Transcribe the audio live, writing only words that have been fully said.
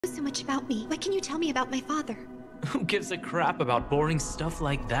So much about me. What can you tell me about my father? Who gives a crap about boring stuff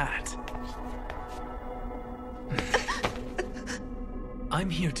like that? I'm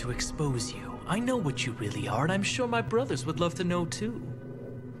here to expose you. I know what you really are, and I'm sure my brothers would love to know too.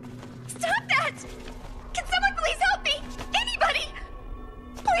 Stop that! Can someone please help me? Anybody!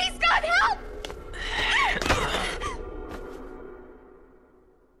 Please, God, help!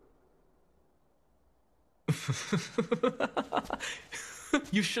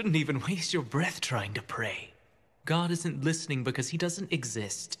 You shouldn't even waste your breath trying to pray. God isn't listening because he doesn't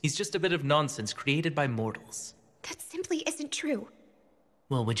exist. He's just a bit of nonsense created by mortals. That simply isn't true.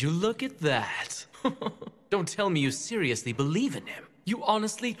 Well, would you look at that? Don't tell me you seriously believe in him. You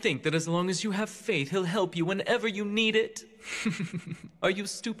honestly think that as long as you have faith, he'll help you whenever you need it? Are you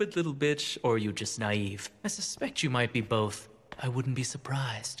stupid little bitch, or are you just naive? I suspect you might be both. I wouldn't be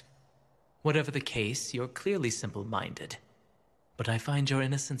surprised. Whatever the case, you're clearly simple-minded. But I find your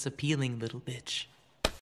innocence appealing, little bitch.